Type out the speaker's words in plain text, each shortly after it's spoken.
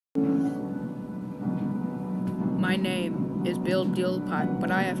My name is Bill Dilpot, but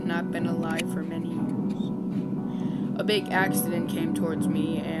I have not been alive for many years. A big accident came towards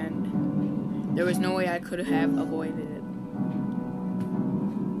me, and there was no way I could have avoided it.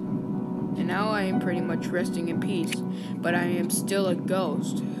 And now I am pretty much resting in peace, but I am still a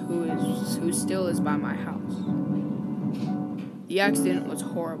ghost who still is by my house. The accident was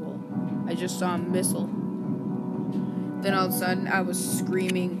horrible. I just saw a missile. Then all of a sudden I was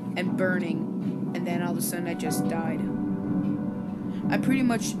screaming and burning, and then all of a sudden I just died.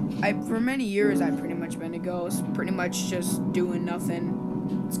 For many years I've pretty much been a ghost, pretty much just doing nothing.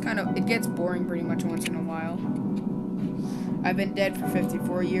 It gets boring pretty much once in a while. I've been dead for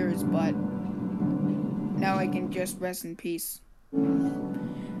 54 years, but now I can just rest in peace.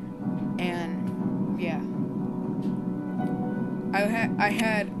 And yeah. I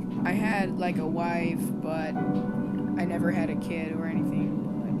had like a wife, but I never had a kid or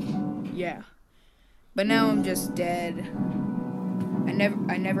anything, but yeah. But now I'm just dead.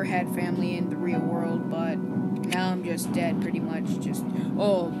 I never had family in the real world, but now I'm just dead pretty much. Just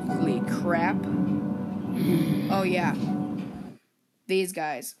holy crap. Oh yeah. These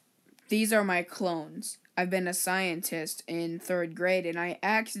guys. These are my clones. I've been a scientist in 3rd grade, and I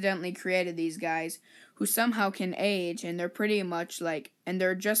accidentally created these guys who somehow can age, and they're pretty much and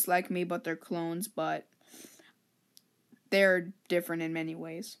they're just like me, but they're clones, but they're different in many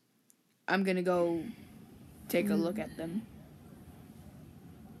ways. I'm gonna go take a look at them.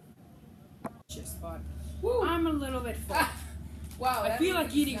 Just fun. Woo. I'm a little bit full. Wow, I feel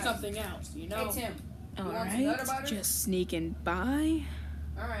like eating something else, you know? Hey, Tim. Alright, just sneaking by.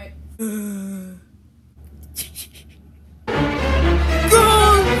 Alright.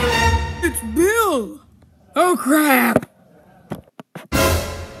 It's Bill! Oh crap!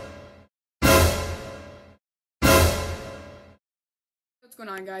 What's going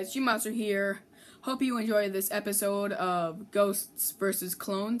on, guys? G-Monster here. Hope you enjoyed this episode of Ghosts vs.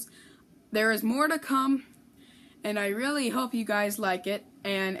 Clones. There is more to come, and I really hope you guys like it.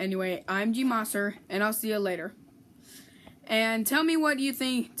 And anyway, I'm G-Monster, and I'll see you later. And tell me what you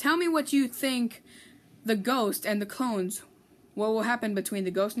think. Tell me what you think the ghost and the clones. What will happen between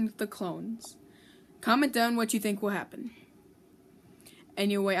the ghost and the clones? Comment down what you think will happen.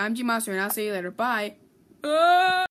 Anyway, I'm G-Monster, and I'll see you later. Bye.